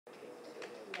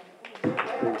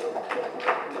I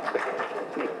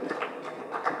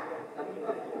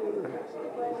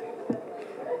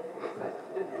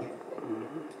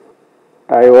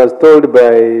was told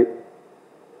by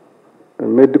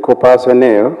medical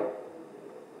personnel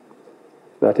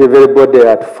that everybody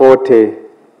at 40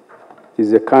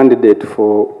 is a candidate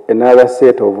for another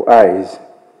set of eyes.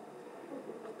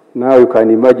 Now you can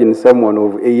imagine someone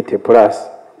of 80 plus.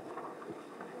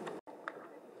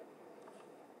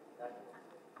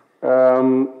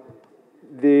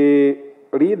 The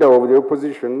leader of the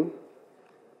opposition,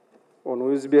 on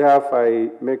whose behalf I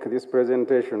make this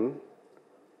presentation,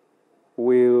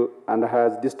 will and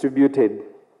has distributed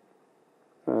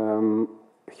a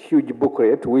huge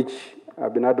booklet, which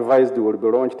I've been advised will be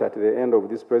launched at the end of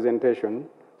this presentation,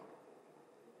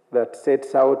 that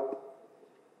sets out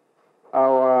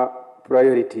our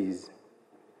priorities.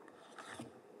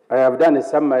 I have done a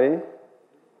summary,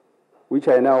 which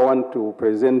I now want to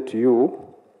present to you.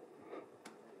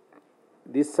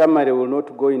 This summary will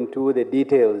not go into the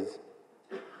details,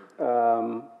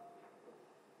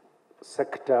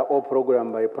 sector or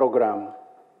program by program,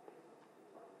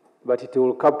 but it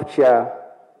will capture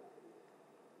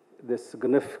the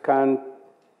significant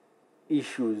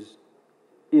issues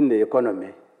in the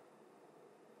economy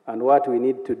and what we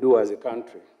need to do as a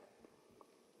country.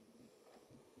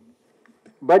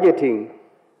 Budgeting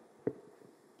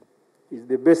is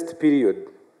the best period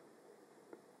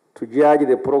to judge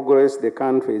the progress the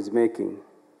country is making.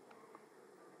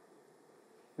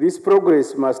 This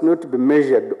progress must not be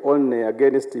measured only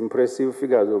against impressive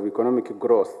figures of economic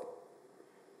growth,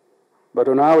 but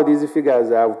on how these figures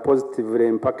have positively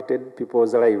impacted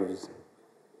people's lives.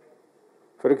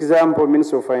 For example,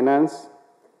 Minister of Finance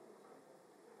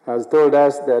has told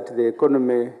us that the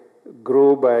economy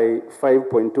grew by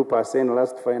 5.2%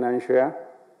 last financial year,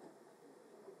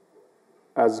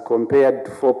 as compared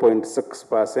to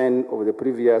 4.6% of the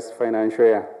previous financial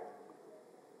year.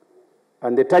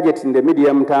 And the target in the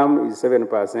medium term is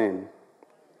 7%.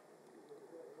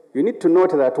 You need to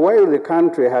note that while the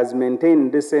country has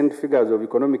maintained decent figures of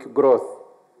economic growth,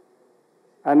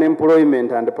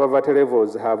 unemployment and poverty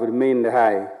levels have remained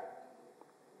high.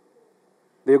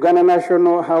 The Uganda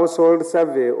National Household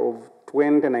Survey of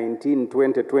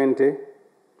 2019-2020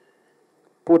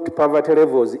 put poverty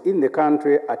levels in the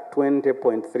country at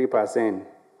 20.3%.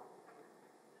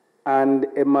 And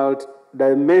a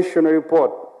multi-dimensional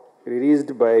report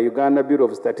released by Uganda Bureau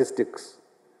of Statistics,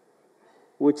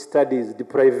 which studies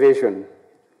deprivation,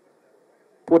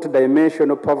 put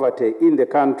dimensional poverty in the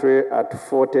country at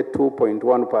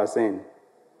 42.1%.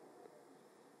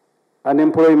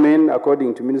 Unemployment,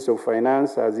 according to Minister of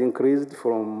Finance, has increased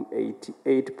from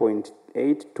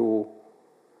 8.8 to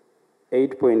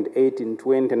 8.8 in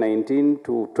 2019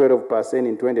 to 12%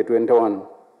 in 2021.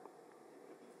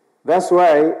 That's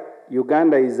why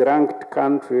Uganda is ranked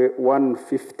country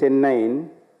 159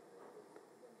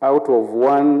 out of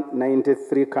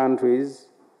 193 countries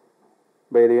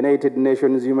by the United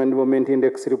Nations Human Development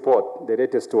Index report, the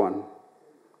latest one.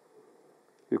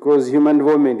 Because human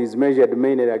development is measured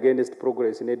mainly against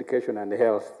progress in education and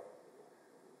health.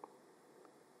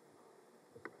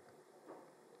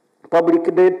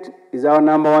 Public debt is our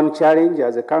 #1 challenge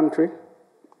as a country.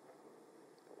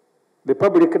 The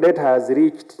public debt has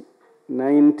reached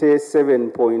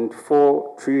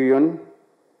 97.4 trillion,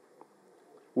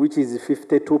 which is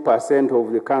 52%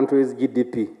 of the country's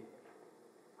GDP.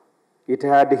 It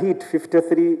had hit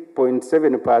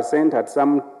 53.7% at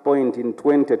some point in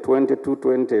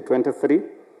 2022-2023,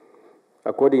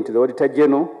 according to the Auditor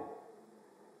General.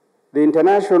 The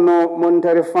International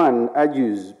Monetary Fund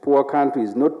urges poor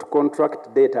countries not to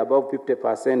contract debt above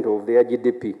 50% of their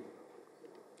GDP.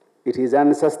 It is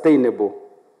unsustainable,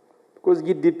 because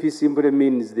GDP simply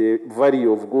means the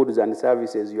value of goods and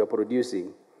services you are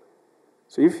producing.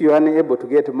 So if you are unable to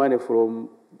get money from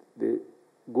the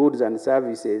goods and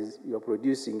services you are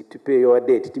producing to pay your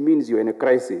debt, it means you're in a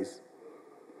crisis.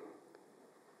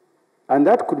 And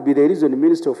that could be the reason the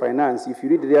Minister of Finance, if you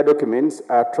read their documents,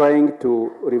 are trying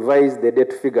to revise the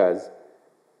debt figures.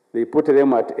 They put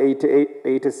them at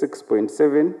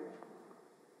 86.7,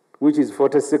 which is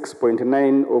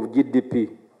 46.9 of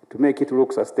GDP, to make it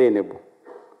look sustainable.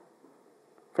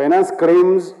 Finance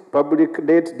claims public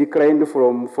debt declined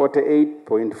from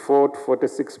 48.4 to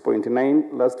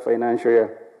 46.9 last financial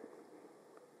year.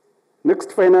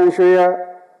 Next financial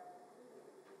year,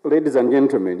 ladies and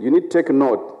gentlemen, you need to take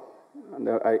note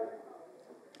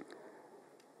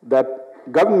that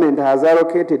government has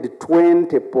allocated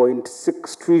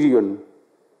 20.6 trillion,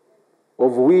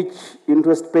 of which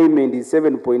interest payment is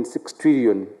 7.6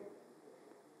 trillion,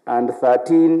 and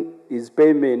 13 is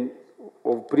payment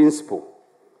of principal.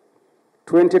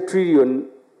 20 trillion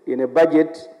in a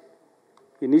budget.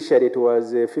 Initially it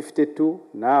was 52,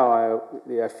 now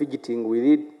they are fidgeting with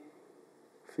it,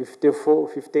 54,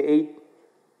 58.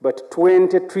 But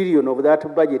 20 trillion of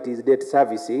that budget is debt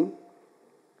servicing,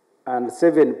 and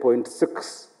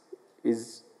 7.6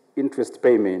 is interest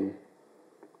payment.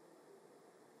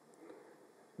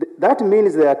 That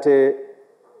means that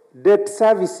debt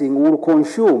servicing will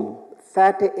consume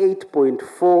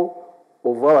 38.4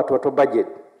 of our total budget.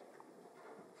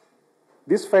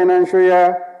 This financial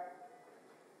year,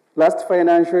 last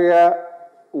financial year,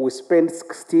 we spent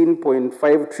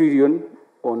 16.5 trillion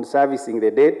on servicing the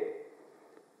debt,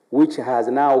 which has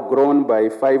now grown by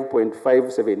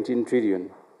 5.517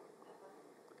 trillion.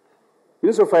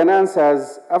 Minister of Finance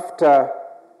has, after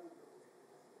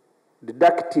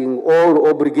deducting all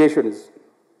obligations,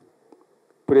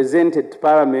 presented to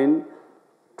Parliament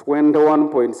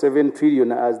 21.7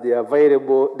 trillion as the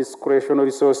available discretionary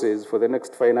resources for the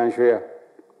next financial year.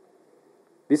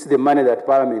 This is the money that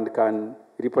Parliament can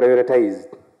reprioritize.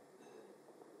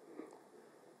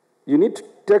 You need to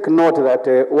take note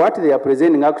that what they are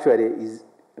presenting actually is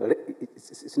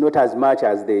not as much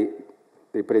as they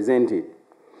presented,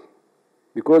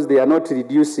 because they are not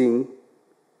reducing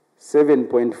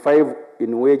 7.5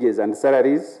 in wages and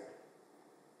salaries,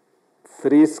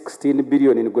 316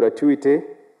 billion in gratuity,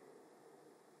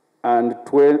 and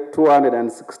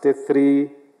 263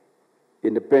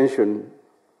 in the pension.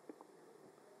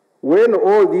 When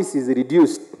all this is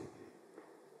reduced,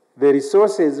 the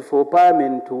resources for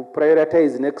Parliament to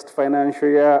prioritize next financial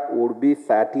year will be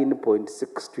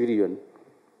 13.6 trillion.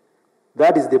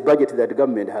 That is the budget that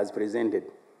government has presented.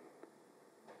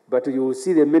 But you will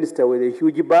see the minister with a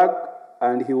huge bag,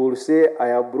 and he will say, I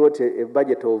have brought a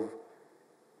budget of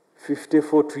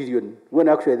 54 trillion, when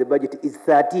actually the budget is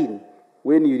 13.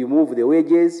 When you remove the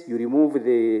wages, you remove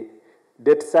the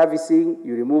debt servicing,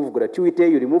 you remove gratuity,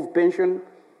 you remove pension,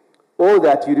 all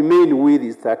that you remain with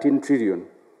is 13 trillion.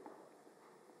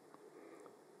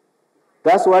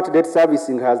 That's what debt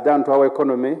servicing has done to our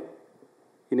economy.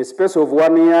 In a space of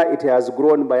 1 year, it has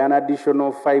grown by an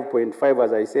additional 5.5,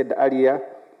 as I said earlier.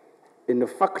 In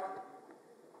fact,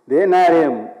 the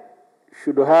NRM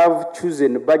should have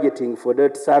chosen budgeting for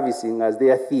debt servicing as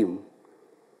their theme.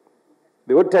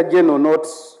 The Auditor General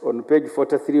notes on page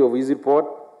 43 of his report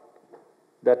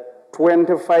that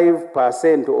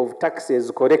 25% of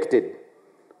taxes collected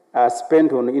are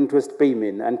spent on interest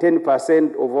payment, and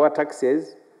 10% of our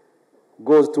taxes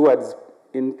goes towards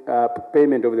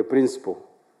payment of the principal.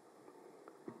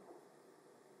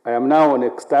 I am now on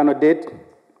external debt.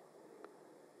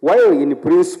 While in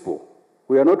principle,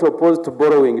 we are not opposed to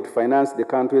borrowing to finance the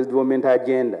country's development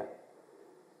agenda,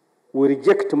 we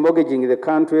reject mortgaging the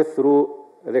country through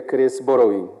reckless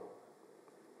borrowing.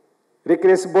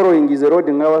 Reckless borrowing is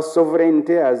eroding our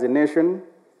sovereignty as a nation.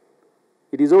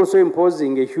 It is also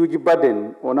imposing a huge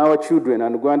burden on our children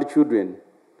and grandchildren,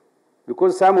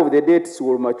 because some of the debts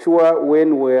will mature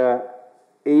when we are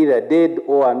either dead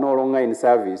or are no longer in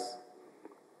service.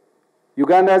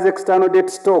 Uganda's external debt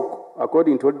stock,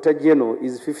 according to Auditor General,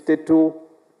 is 52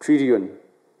 trillion.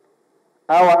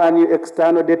 Our annual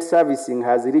external debt servicing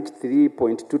has reached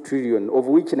 3.2 trillion, of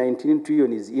which 19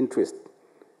 trillion is interest,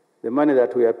 the money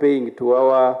that we are paying to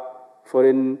our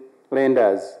foreign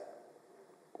lenders.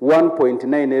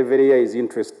 1.9 every year is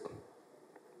interest.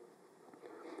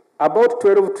 About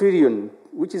 12 trillion,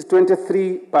 which is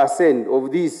 23%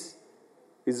 of this,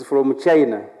 is from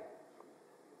China.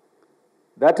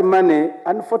 That money,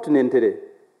 unfortunately,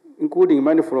 including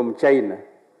money from China,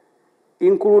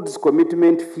 includes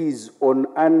commitment fees on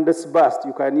undisbursed,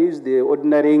 you can use the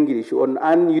ordinary English, on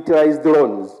unutilized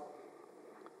loans.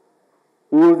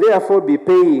 We will therefore be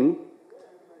paying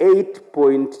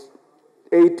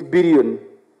 8.8 billion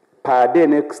per day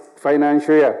next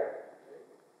financial year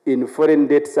in foreign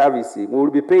debt servicing. We will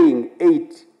be paying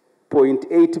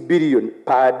 8.8 billion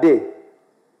per day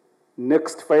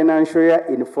next financial year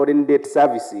in foreign debt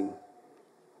servicing.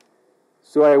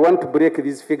 So I want to break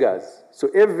these figures. So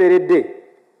every day,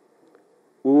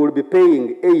 we will be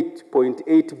paying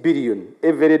 8.8 billion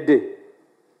every day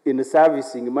in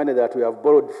servicing money that we have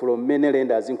borrowed from many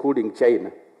lenders, including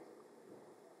China.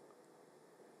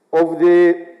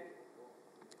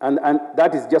 And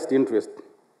that is just interest.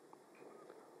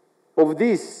 Of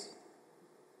this,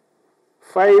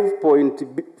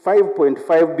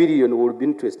 5.5 billion will be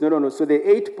interest. No. So the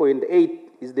 8.8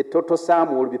 is the total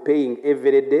sum we'll be paying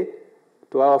every day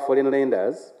to our foreign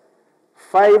lenders.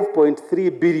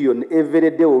 5.3 billion every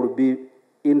day will be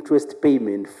interest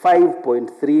payment.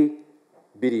 5.3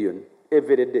 billion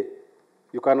every day.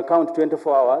 You can count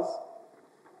 24 hours.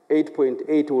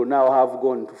 8.8 will now have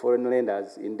gone to foreign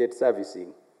lenders in debt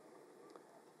servicing.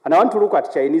 And I want to look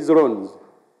at Chinese loans.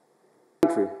 The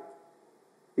country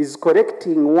is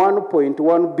collecting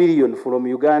 1.1 billion from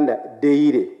Uganda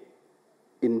daily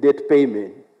in debt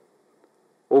payment,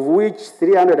 of which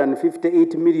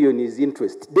 358 million is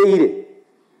interest daily.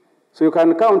 So you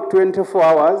can count 24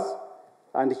 hours,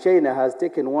 and China has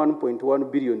taken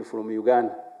 1.1 billion from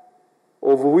Uganda,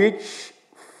 of which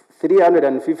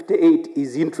 358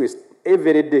 is interest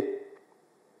every day.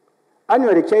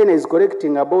 Annually, China is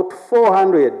collecting about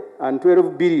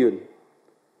 412 billion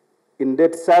in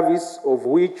debt service, of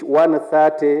which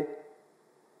 130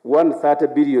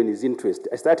 billion is interest.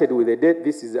 I started with the debt,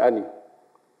 this is annual.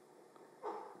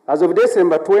 As of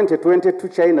December 2022,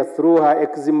 China, through her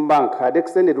Exim Bank, had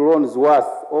extended loans worth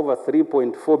over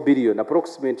 3.4 billion,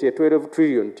 approximately 12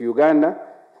 trillion, to Uganda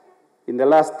in the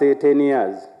last 10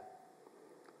 years.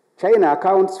 China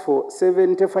accounts for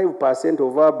 75%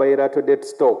 of our bilateral debt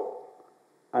stock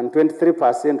and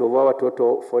 23% of our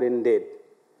total foreign debt.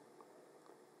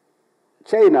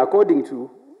 China, according to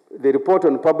the report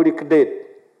on public debt,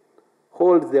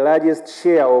 holds the largest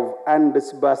share of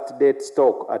undisbursed debt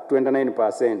stock at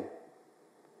 29%.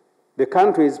 The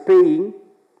country is paying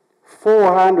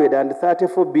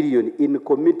 434 billion in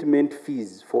commitment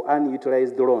fees for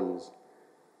unutilized loans.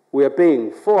 We are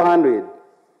paying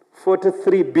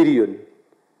 443 billion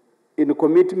in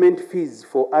commitment fees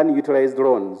for unutilized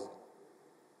loans.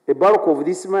 A bulk of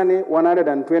this money,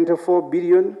 124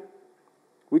 billion,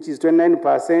 which is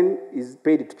 29%, is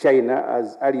paid to China,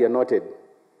 as earlier noted.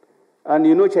 And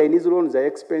you know Chinese loans are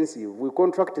expensive. We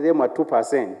contract them at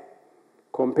 2%,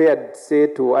 compared, say,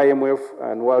 to IMF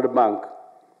and World Bank.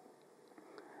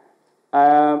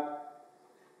 I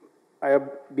have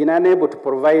been unable to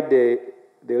provide the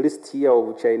list here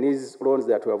of Chinese loans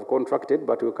that we have contracted,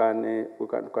 but we can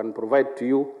provide to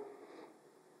you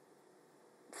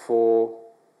for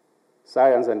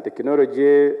science and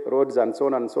technology, roads and so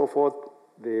on and so forth,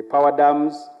 the power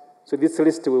dams. So this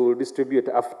list we will distribute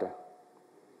after.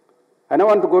 And I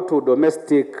want to go to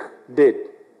domestic debt.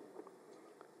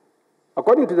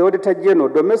 According to the Auditor General,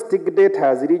 domestic debt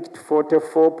has reached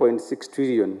 44.6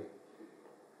 trillion.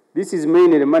 This is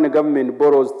mainly the money government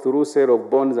borrows through sale of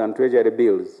bonds and treasury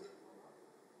bills.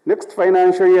 Next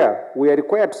financial year, we are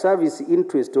required to service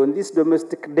interest on this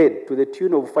domestic debt to the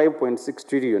tune of 5.6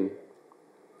 trillion.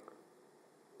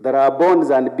 There are bonds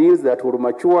and bills that will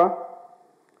mature,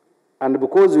 and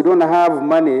because we don't have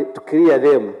money to clear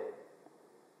them,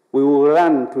 we will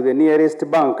run to the nearest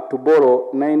bank to borrow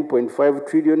 9.5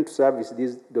 trillion to service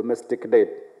this domestic debt.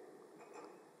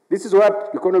 This is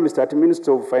what economists at the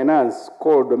Ministry of Finance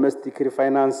call domestic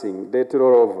refinancing, debt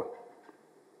rollover.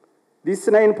 This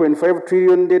 9.5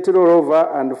 trillion debt rollover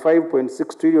and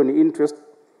 5.6 trillion interest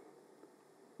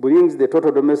brings the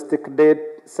total domestic debt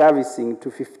servicing to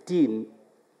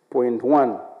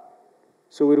 15.1.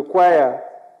 So we require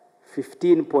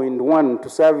 15.1 to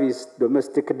service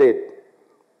domestic debt.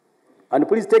 And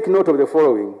please take note of the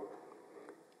following.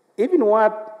 Even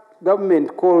what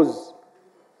government calls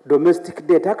domestic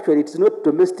debt, actually it's not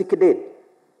domestic debt.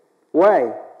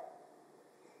 Why?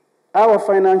 Our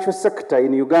financial sector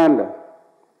in Uganda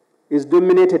is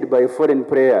dominated by foreign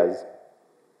players.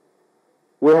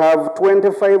 We have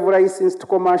 25 licensed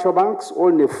commercial banks,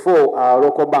 only 4 are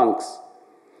local banks.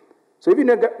 So even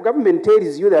the government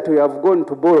tells you that we have gone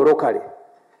to borrow locally,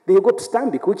 they go to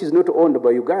Stanbic, which is not owned by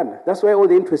Uganda. That's why all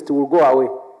the interest will go away.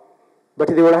 But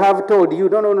they will have told you,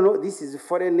 no, this is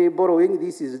foreign borrowing,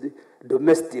 this is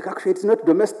domestic. Actually, it's not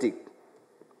domestic.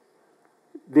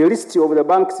 The list of the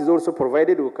banks is also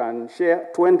provided. We can share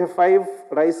 25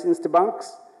 licensed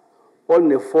banks,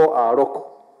 only 4 are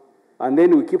local. And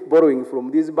then we keep borrowing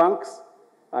from these banks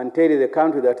and tell the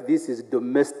country that this is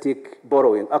domestic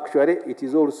borrowing. Actually, it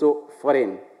is also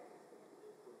foreign.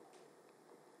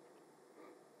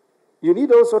 You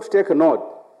need also to take note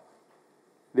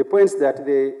the points that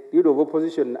the leader of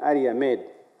opposition earlier made.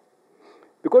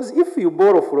 Because if you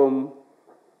borrow from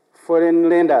foreign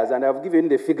lenders, and I've given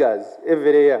the figures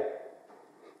every year,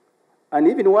 and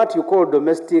even what you call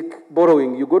domestic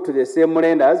borrowing, you go to the same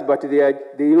lenders, but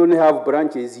they only have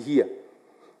branches here.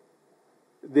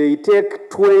 They take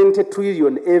 20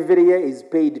 trillion every year is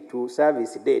paid to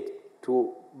service debt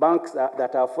to banks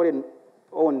that are foreign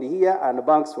owned here and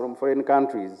banks from foreign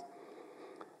countries.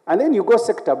 And then you go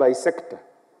sector by sector.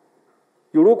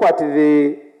 You look at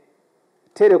the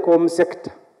telecom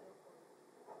sector.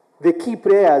 The key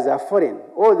players are foreign.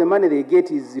 All the money they get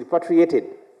is repatriated.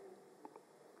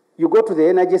 You go to the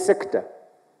energy sector.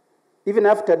 Even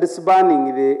after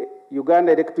disbanding the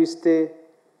Uganda electricity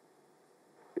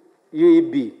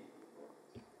UEB,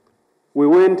 we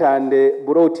went and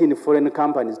brought in foreign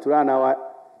companies to run our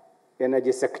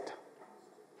energy sector.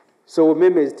 So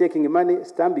Meme is taking money,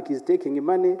 Stambik is taking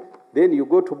money, then you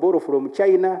go to borrow from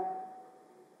China,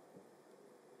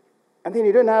 and then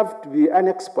you don't have to be an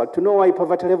expert to know why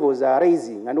poverty levels are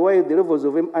rising and why the levels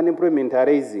of unemployment are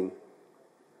rising.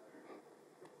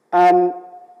 And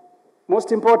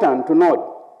most important to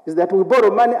note is that we borrow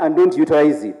money and don't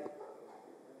utilize it.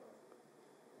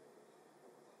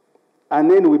 And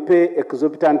then we pay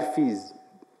exorbitant fees.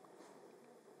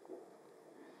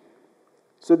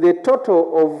 So the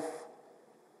total of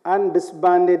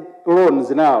undisbanded loans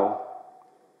now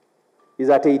is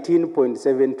at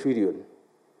 18.7 trillion.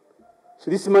 So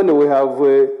this money we have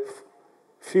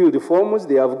filled the forms,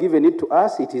 they have given it to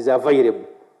us, it is available.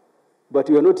 But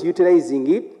we are not utilizing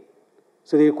it,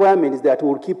 so the requirement is that we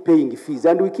will keep paying fees,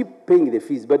 and we keep paying the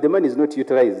fees, but the money is not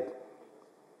utilized.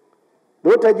 The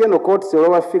Auditor General quotes a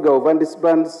lower figure of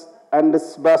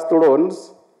undisbursed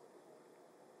loans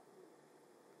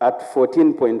at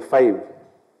 14.5.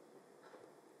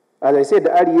 As I said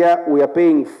earlier, we are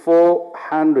paying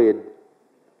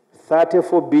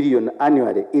 434 billion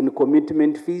annually in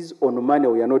commitment fees on money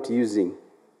we are not using.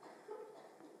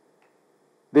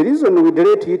 The reason we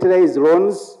delay to utilize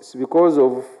loans is because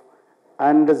of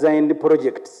undesigned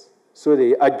projects, so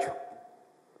they urge.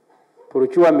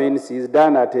 Procurement is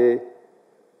done at a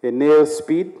nail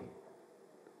speed,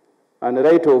 and the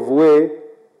right of way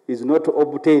is not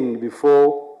obtained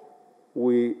before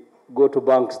we go to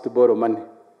banks to borrow money.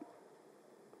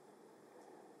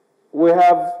 We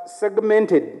have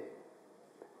segmented,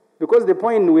 because the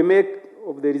point we make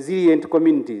of the resilient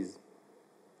communities,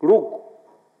 look,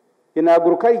 in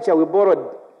agriculture we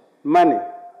borrowed money,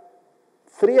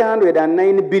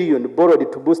 309 billion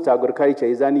borrowed to boost agriculture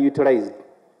is unutilized.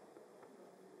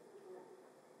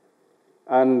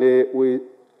 And we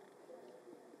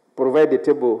provide a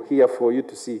table here for you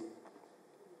to see.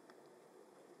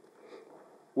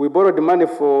 We borrowed money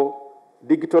for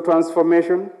digital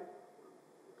transformation.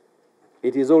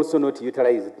 It is also not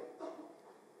utilized.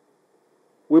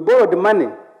 We borrowed money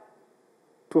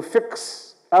to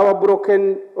fix our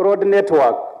broken road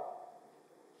network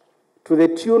to the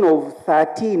tune of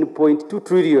 13.2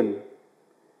 trillion.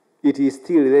 It is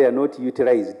still there, not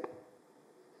utilized.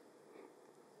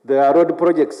 There are road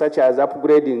projects such as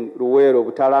upgrading Ruwero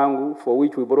of Tarangu, for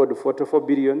which we borrowed 44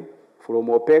 billion from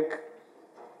OPEC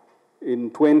in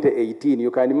 2018.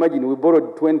 You can imagine we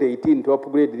borrowed 2018 to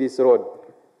upgrade this road,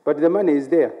 but the money is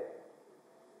there.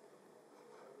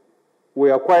 We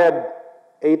acquired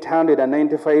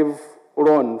 895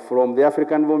 loan from the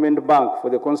African Development Bank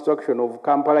for the construction of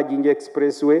Kampala-Jinja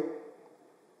Expressway.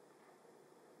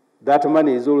 That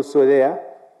money is also there.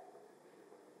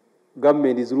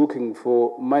 Government is looking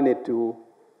for money to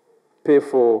pay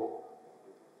for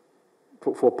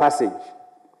passage.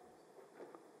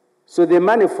 So the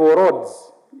money for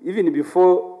roads, even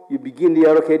before you begin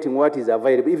allocating what is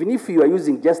available, even if you are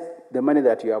using just the money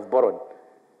that you have borrowed,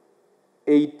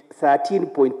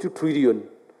 13.2 trillion.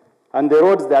 And the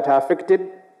roads that are affected,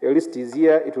 a list is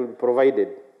here, it will be provided.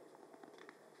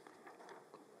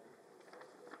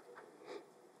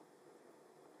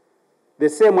 The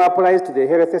same applies to the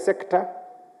health sector,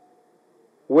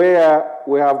 where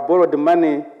we have borrowed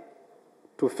money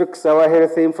to fix our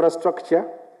health infrastructure,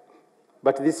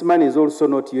 but this money is also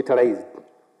not utilized.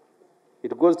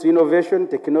 It goes to innovation,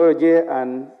 technology,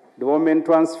 and development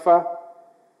transfer.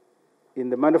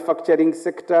 In the manufacturing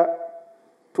sector,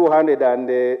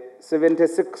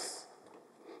 276.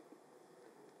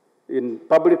 In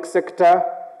public sector,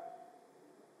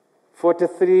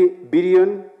 43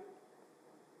 billion.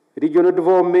 Regional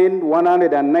development,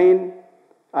 109.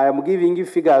 I am giving you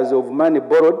figures of money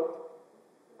borrowed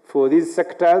for these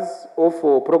sectors or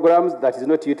for programs that is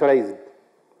not utilized.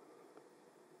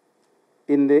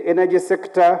 In the energy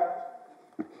sector,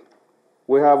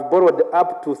 we have borrowed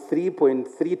up to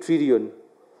 3.3 trillion.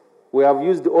 We have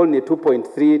used only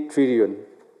 2.3 trillion.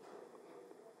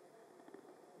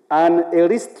 And a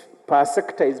list per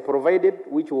sector is provided,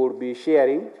 which we will be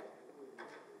sharing.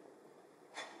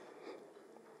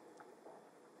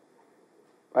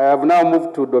 I have now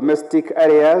moved to domestic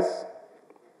areas.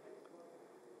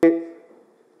 The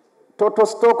total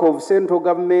stock of central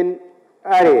government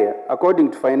area,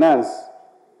 according to finance,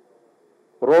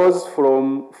 rose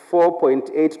from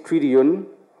 4.8 trillion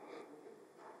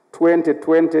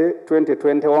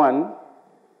 2020-2021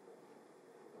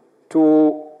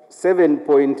 to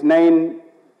 7.9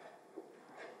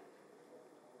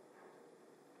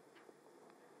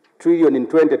 trillion in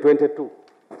 2022.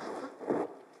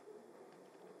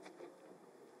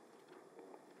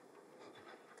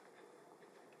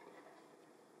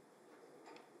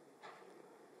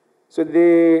 So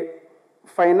the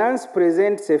finance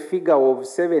presents a figure of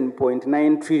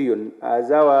 7.9 trillion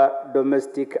as our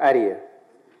domestic area.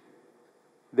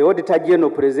 The Auditor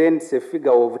General presents a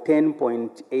figure of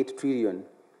 10.8 trillion.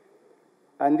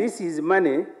 And this is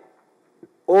money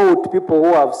owed to people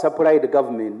who have supplied the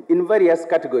government in various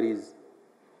categories,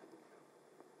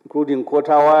 including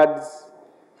quota awards,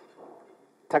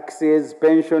 taxes,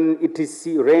 pension,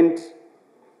 etc., rent.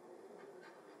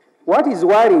 What is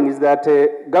worrying is that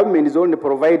government is only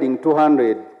providing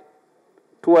 200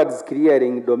 towards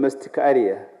clearing domestic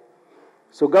area.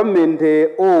 So government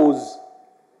owes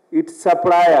its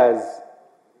suppliers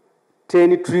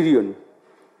 10 trillion,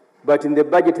 but in the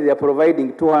budget they are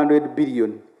providing 200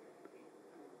 billion.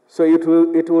 So it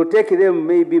will take them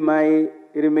maybe my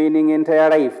remaining entire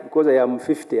life, because I am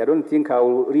 50, I don't think I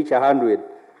will reach 100,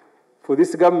 for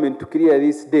this government to clear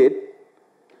this debt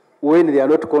when they are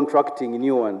not contracting a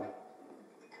new one.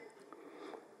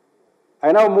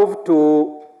 I now move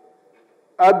to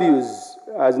abuse,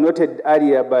 as noted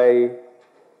earlier by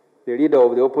the leader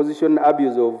of the opposition,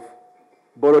 abuse of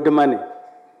borrowed money.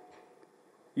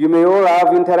 You may all have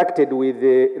interacted with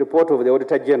the report of the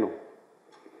Auditor General.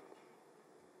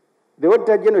 The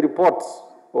Auditor General reports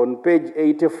on page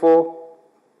 84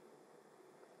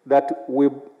 that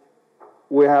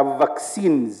we have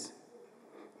vaccines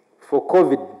for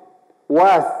COVID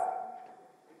worth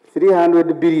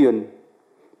 300 billion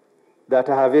that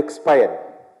have expired.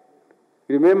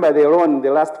 Remember, the loan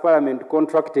the last parliament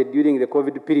contracted during the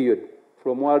COVID period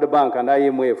from World Bank and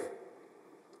IMF.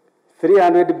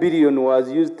 300 billion was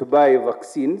used to buy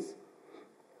vaccines.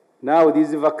 Now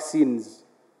these vaccines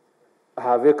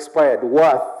have expired,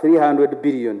 worth 300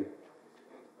 billion.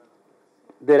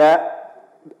 There are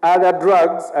other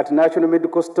drugs at national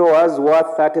medical stores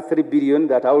worth 33 billion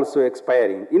that are also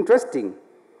expiring. Interesting.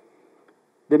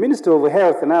 The Minister of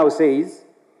Health now says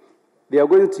they are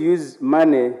going to use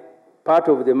money, part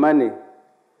of the money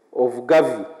of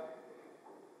Gavi,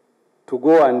 to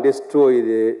go and destroy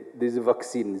these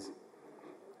vaccines.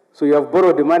 So you have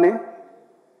borrowed the money,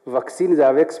 vaccines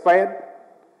have expired.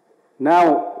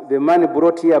 Now the money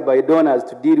brought here by donors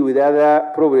to deal with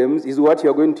other problems is what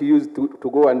you are going to use to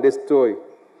go and destroy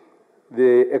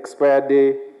the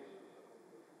expired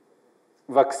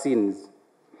vaccines.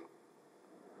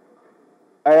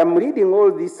 I am reading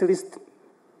all this list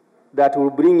that will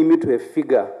bring me to a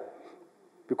figure,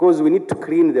 because we need to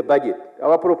clean the budget.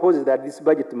 Our proposal is that this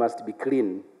budget must be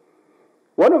clean.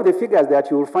 One of the figures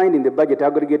that you will find in the budget,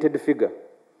 aggregated figure,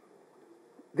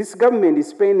 this government is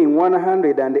spending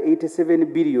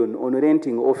 187 billion on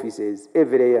renting offices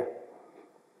every year.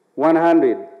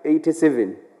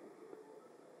 187.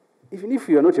 Even if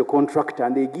you are not a contractor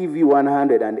and they give you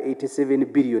 187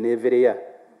 billion every year,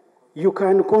 you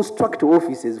can construct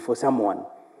offices for someone.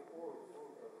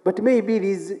 But maybe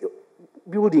these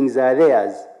buildings are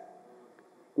theirs.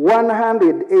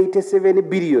 187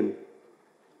 billion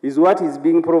is what is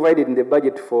being provided in the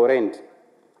budget for rent.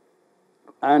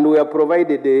 And we are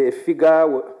provided a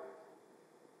figure.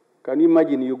 Can you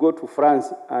imagine you go to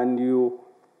France and you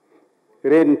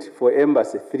rent for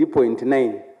embassy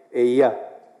 3.9 a year?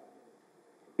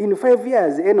 In 5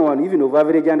 years, anyone, even of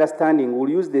average understanding, will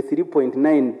use the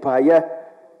 3.9 per year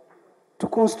to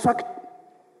construct.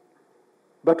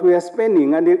 But we are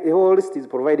spending, and the whole list is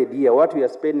provided here, what we are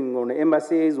spending on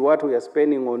embassies, what we are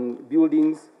spending on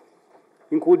buildings,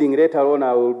 including later on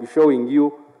I will be showing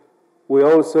you. We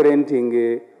are also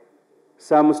renting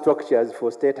some structures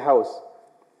for State House.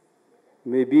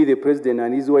 Maybe the president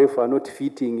and his wife are not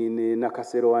fitting in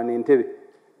Nakasero and Entebbe,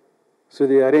 so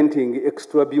they are renting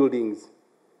extra buildings.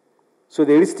 So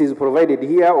the list is provided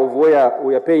here of where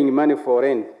we are paying money for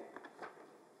rent.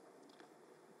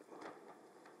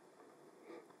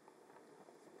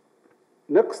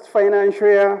 Next financial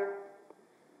year,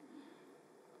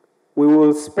 we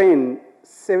will spend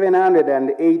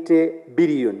 780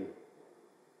 billion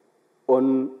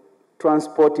on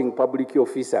transporting public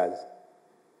officers.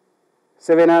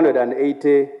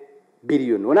 780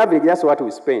 billion. On average, that's what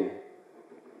we spend.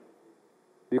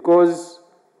 Because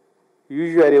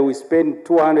usually we spend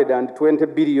 220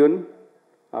 billion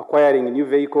acquiring new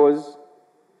vehicles.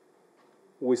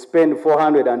 We spend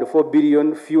 404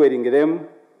 billion fueling them.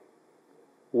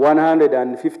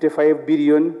 155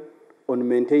 billion on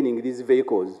maintaining these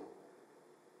vehicles.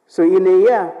 So in a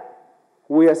year,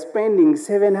 we are spending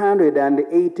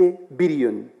 780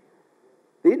 billion.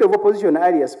 The leader of opposition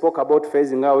earlier spoke about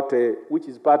phasing out, which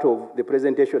is part of the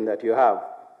presentation that you have,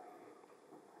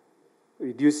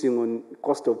 reducing on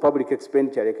cost of public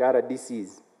expenditure like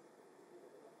RDCs.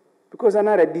 Because an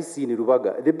RDC in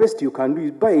Rubaga, the best you can do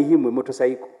is buy him a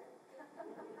motorcycle.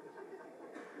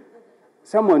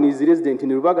 someone is resident in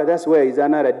Rubaga, that's where he's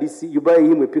an RDC, you buy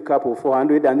him a pickup of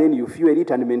 400 and then you fuel it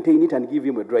and maintain it and give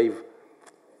him a drive.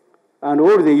 And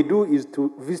all they do is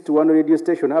to visit one radio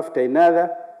station after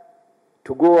another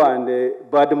to go and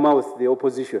badmouth the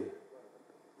opposition.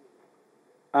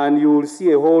 And you will see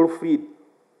a whole fleet,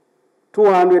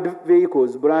 200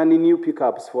 vehicles, brand new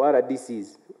pickups for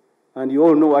RDCs. And you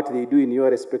all know what they do in your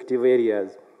respective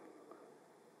areas.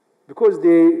 Because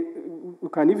you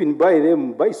can even buy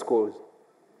them bicycles.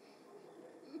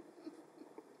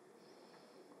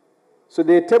 So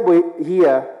the table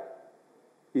here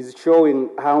is showing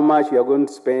how much you are going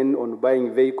to spend on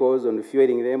buying vehicles, on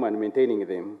fueling them, and maintaining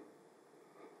them.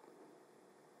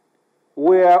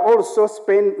 We are going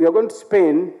to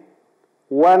spend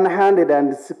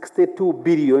 162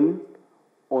 billion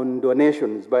on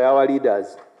donations by our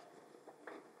leaders.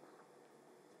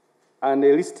 And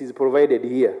a list is provided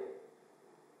here.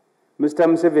 Mr.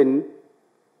 Museveni,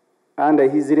 under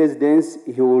his residence,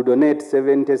 he will donate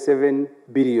 77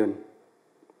 billion.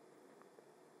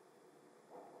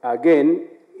 Again,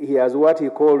 he has what he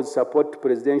calls support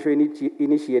presidential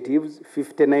initiatives,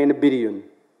 59 billion.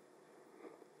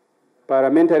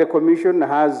 Parliamentary Commission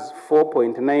has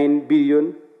 4.9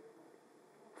 billion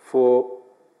for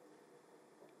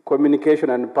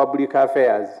communication and public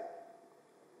affairs.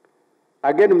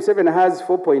 Again, Museveni has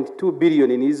 4.2 billion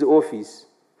in his office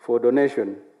for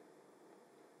donation.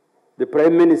 The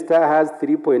Prime Minister has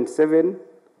 3.7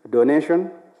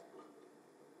 donation.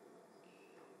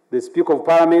 The Speaker of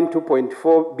Parliament,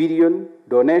 2.4 billion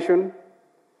donation.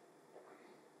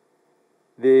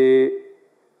 The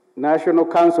National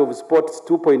Council of Sports,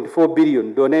 2.4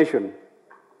 billion donation.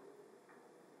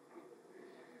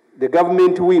 The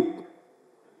government whip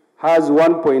has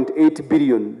 1.8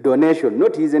 billion donation,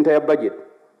 not his entire budget,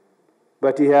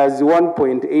 but he has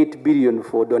 1.8 billion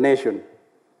for donation.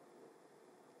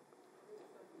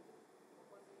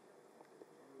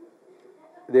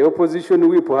 The opposition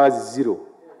whip has 0.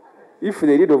 If the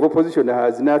leader of opposition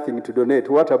has nothing to donate,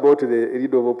 what about the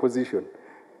leader of opposition?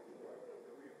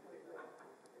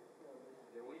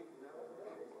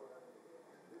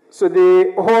 So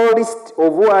the whole list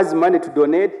of who has money to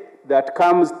donate that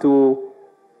comes to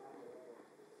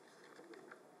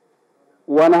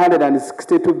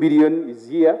 162 billion is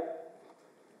here.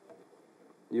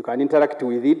 You can interact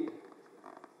with it.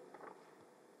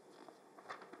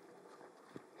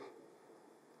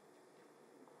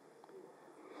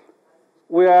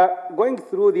 We are going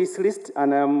through this list,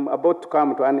 and I'm about to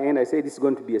come to an end. I say this is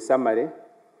going to be a summary,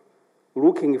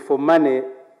 looking for money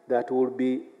that will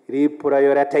be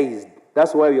reprioritized.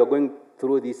 That's why we are going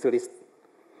through this list.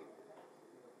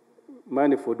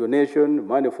 Money for donation,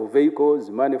 money for vehicles,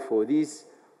 money for this.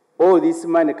 All this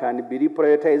money can be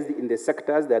reprioritized in the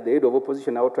sectors that the head of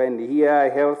opposition outlined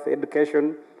here, health,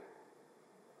 education,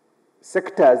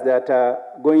 sectors that are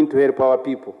going to help our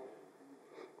people.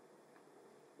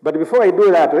 But before I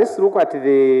do that, let's look at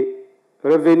the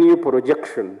revenue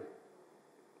projection.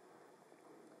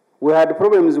 We had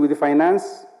problems with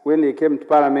finance when they came to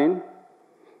Parliament.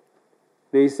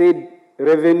 They said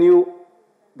revenue,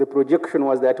 the projection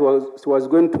was that it was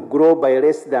going to grow by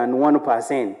less than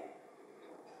 1%.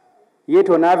 Yet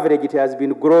on average, it has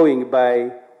been growing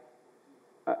by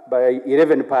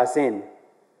 11%.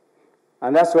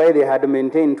 And that's why they had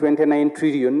maintained 29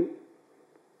 trillion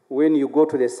when you go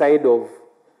to the side of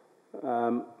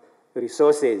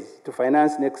resources to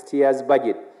finance next year's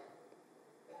budget.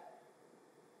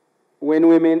 When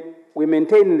we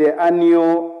maintain the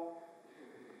annual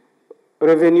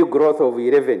revenue growth of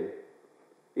 11,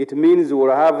 it means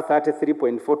we'll have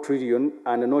 33.4 trillion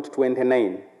and not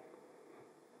 29.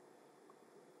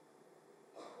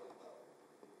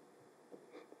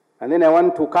 And then I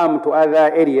want to come to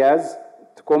other areas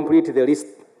to complete the list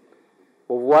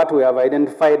of what we have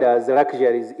identified as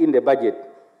luxuries in the budget.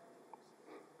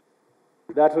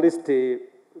 That list, if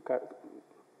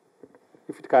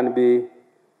it can be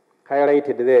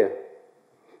highlighted there.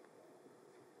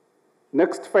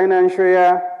 Next financial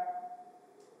year,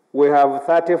 we have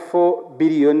 34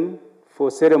 billion for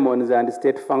ceremonies and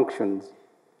state functions.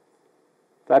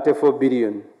 34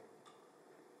 billion.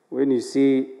 When you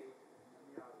see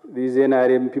these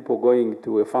NRM people going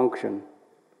to a function,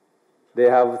 they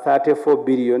have 34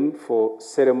 billion for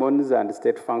ceremonies and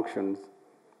state functions.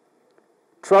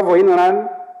 Travel inland,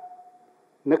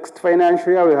 next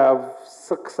financial year we have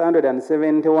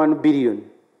 671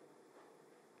 billion.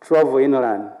 Travel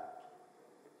inland.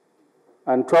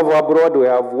 And travel abroad we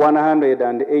have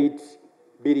 108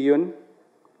 billion.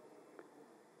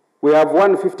 We have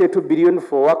 152 billion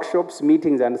for workshops,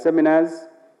 meetings and seminars.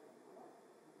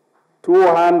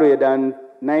 202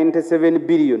 97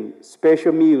 billion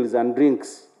special meals and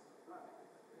drinks.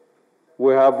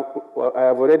 I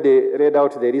have already read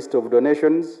out the list of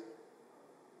donations.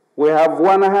 We have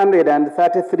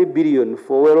 133 billion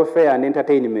for welfare and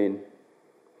entertainment.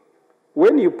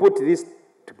 When you put this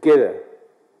together,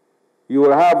 you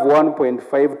will have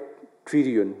 1.5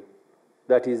 trillion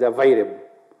that is available.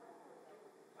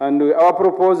 And our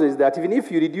proposal is that even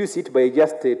if you reduce it by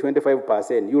just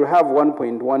 25%, you'll have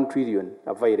 1.1 trillion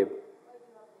available.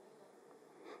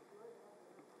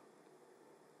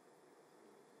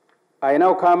 I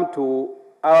now come to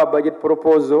our budget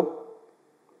proposal.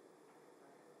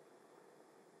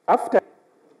 After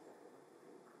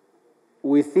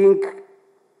we think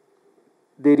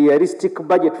the realistic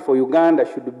budget for Uganda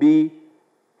should be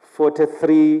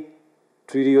 43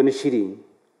 trillion shilling,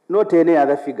 not any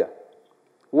other figure.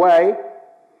 Why?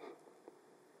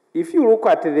 If you look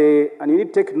at and you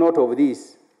need to take note of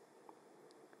this,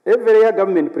 every year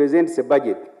government presents a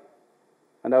budget,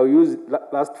 and I'll use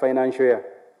last financial year.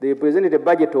 They presented a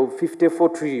budget of 54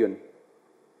 trillion.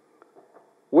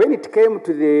 When it came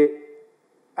to the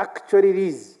actual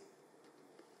release,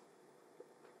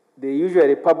 they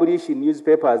usually publish in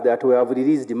newspapers that we have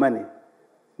released the money.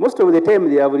 Most of the time,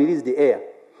 they have released the air.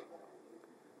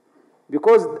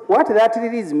 Because what that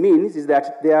release means is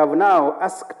that they have now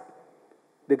asked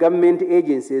the government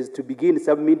agencies to begin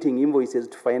submitting invoices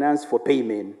to finance for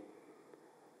payment.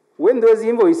 When those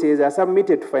invoices are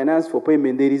submitted to finance for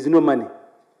payment, there is no money.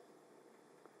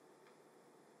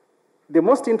 The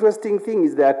most interesting thing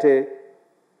is that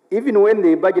even when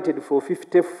they budgeted for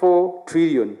 54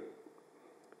 trillion,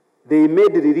 they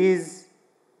made the release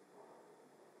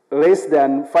less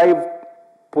than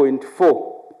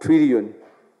 5.4 trillion.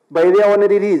 By their own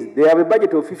release, they have a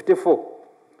budget of 54.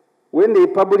 When they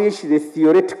published the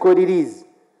theoretical release,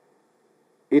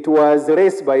 it was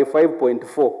less by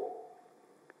 5.4.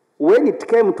 When it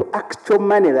came to actual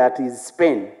money that is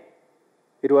spent,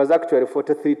 it was actually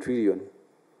 43 trillion.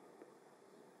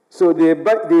 So the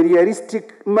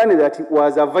realistic money that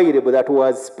was available, that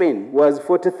was spent, was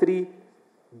 43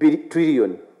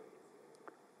 trillion.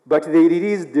 But they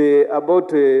released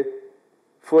about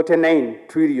 49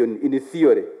 trillion in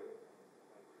theory.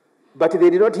 But they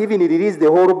did not even release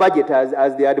the whole budget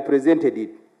as they had presented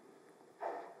it.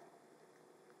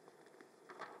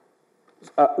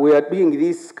 We are doing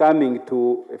this coming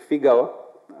to a figure,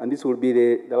 and this will be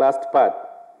the last part.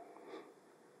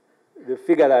 The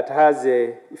figure that has,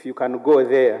 if you can go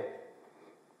there,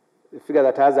 the figure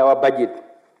that has our budget.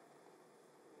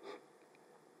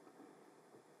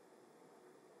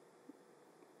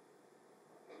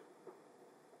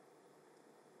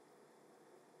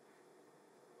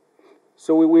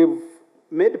 So we've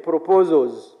made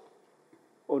proposals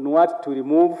on what to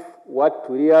remove, what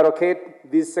to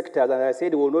reallocate these sectors. And I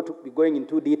said we will not be going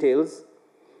into details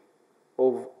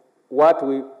of what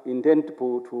we intend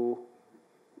to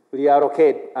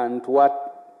reallocate and to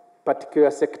what particular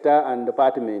sector and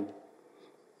department.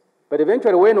 But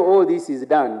eventually, when all this is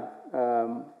done,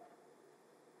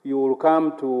 you will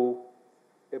come to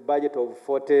a budget of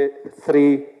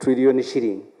 43 trillion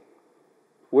shilling,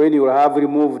 when you will have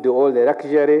removed all the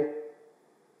luxury.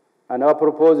 And our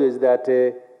proposal is that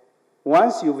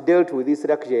once you've dealt with this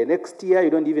luxury, next year you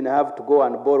don't even have to go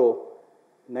and borrow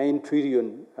 9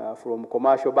 trillion from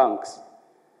commercial banks.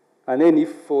 And then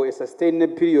if for a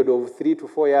sustained period of 3 to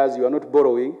 4 years you are not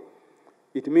borrowing,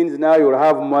 it means now you'll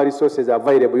have more resources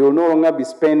available. You'll no longer be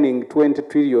spending 20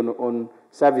 trillion on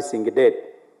servicing debt.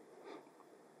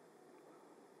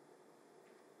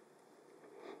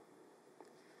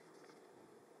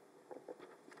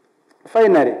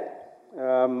 Finally,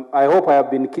 I hope I have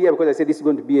been clear because I said this is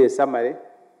going to be a summary.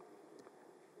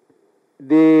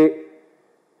 The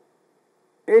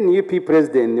NUP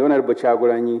President, the Honorable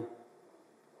Kyagulanyi,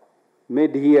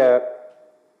 made here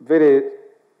a very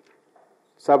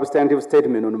substantive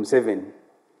statement on Museveni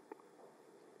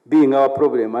being our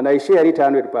problem, and I share it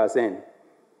 100%.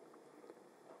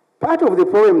 Part of the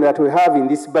problem that we have in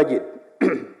this budget,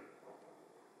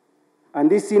 and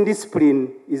this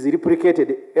indiscipline is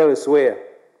replicated elsewhere,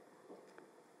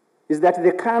 is that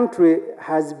the country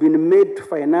has been made to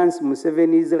finance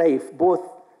Museveni's life, both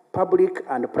public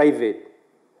and private.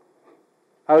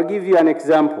 I'll give you an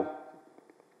example.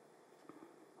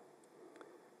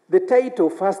 The title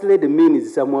First Lady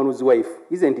means someone's wife,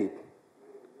 isn't it?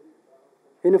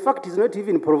 In fact, it's not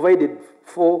even provided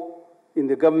for in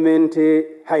the government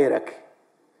hierarchy.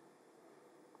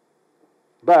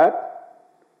 But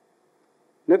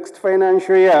next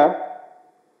financial year,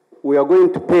 we are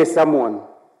going to pay someone.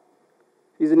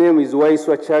 His name is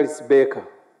Waiswa Charles Baker.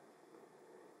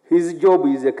 his job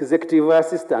is executive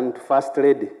assistant to First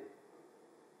Lady.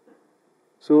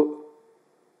 So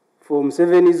for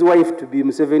Museveni's wife to be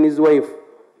Museveni's wife,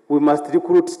 we must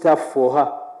recruit staff for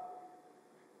her,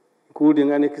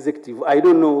 including an executive. I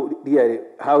don't know really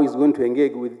how he's going to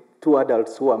engage with two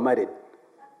adults who are married.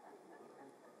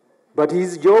 But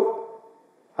his job,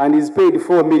 and he's paid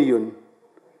 4 million.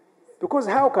 Because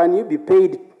how can you be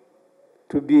paid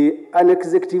to be an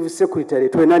executive secretary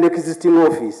to a non-existing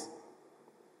office?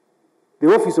 The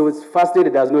office of First Lady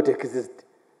does not exist.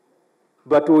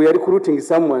 But we are recruiting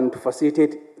someone to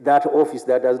facilitate that office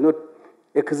that does not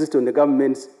exist on the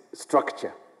government's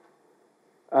structure.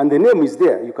 And the name is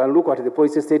there. You can look at the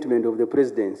policy statement of the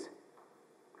presidency.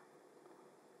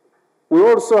 We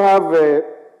also have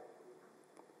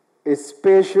a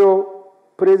special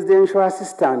presidential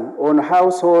assistant on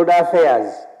household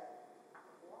affairs,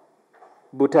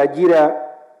 Butagira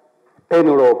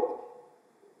Penelope.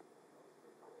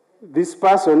 This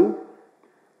person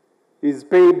is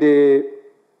paid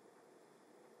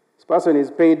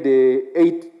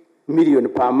 8 million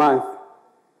per month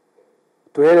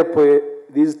to help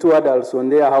these two adults on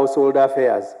their household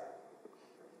affairs.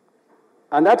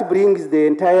 And that brings the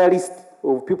entire list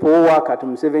of people who work at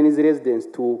Museveni's residence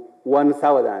to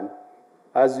 1,000.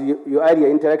 As you earlier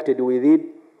interacted with it,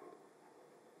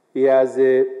 he has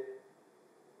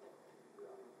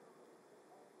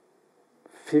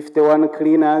 51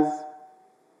 cleaners,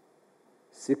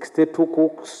 62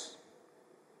 cooks,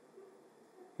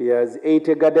 he has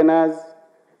 80 gardeners,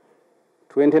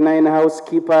 29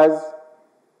 housekeepers,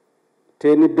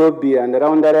 10 dobby and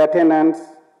roundary attendants,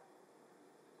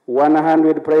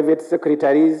 100 private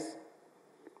secretaries,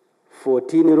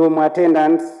 14 room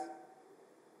attendants,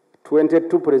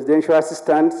 22 presidential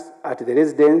assistants at the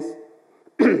residence,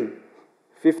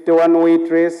 51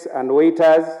 waitress and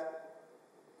waiters,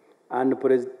 and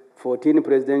 14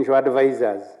 presidential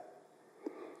advisors.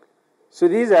 So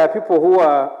these are people who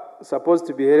are supposed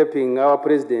to be helping our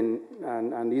president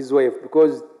and his wife,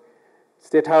 because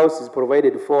State House is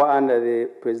provided for under the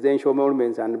Presidential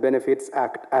Emoluments and Benefits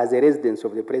Act as a residence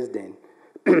of the president.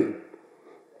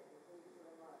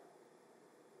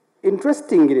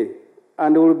 Interestingly,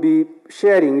 and we'll be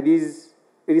sharing these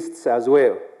lists as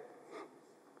well,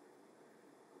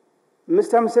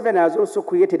 Mr. Museveni has also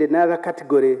created another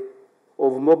category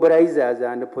of mobilizers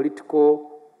and political.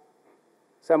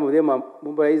 Some of them are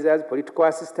mobilizers, political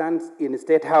assistants in the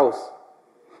State House.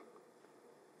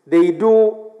 They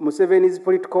do Museveni's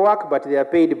political work, but they are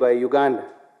paid by Uganda.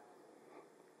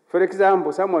 For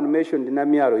example, someone mentioned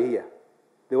Namiaro here,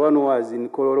 the one who was in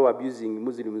Kololo abusing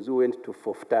Muslims who went to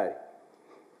Foftari.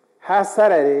 Her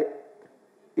salary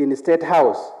in the State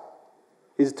House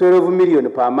is 12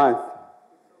 million per month.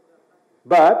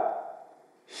 But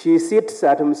she sits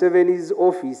at Museveni's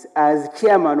office as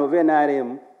chairman of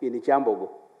NRM in Chambogo.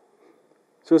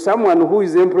 So someone who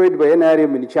is employed by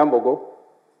NRM in Chambogo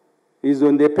is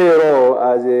on the payroll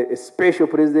as a special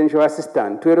presidential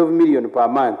assistant, 12 million per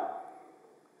month.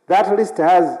 That list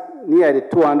has nearly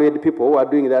 200 people who are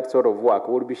doing that sort of work.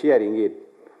 We'll be sharing it.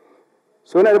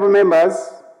 So, honorable members,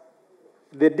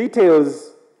 the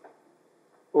details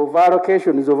of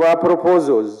allocations of our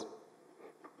proposals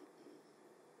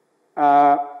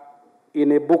are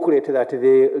in a booklet that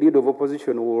the leader of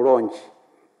opposition will launch.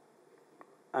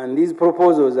 And these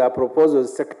proposals are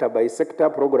proposals sector by sector,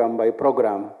 program by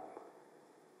program.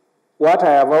 What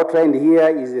I have outlined here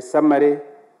is a summary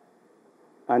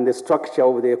and the structure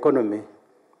of the economy.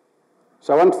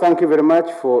 So I want to thank you very much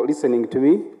for listening to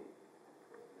me,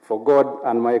 for God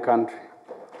and my country.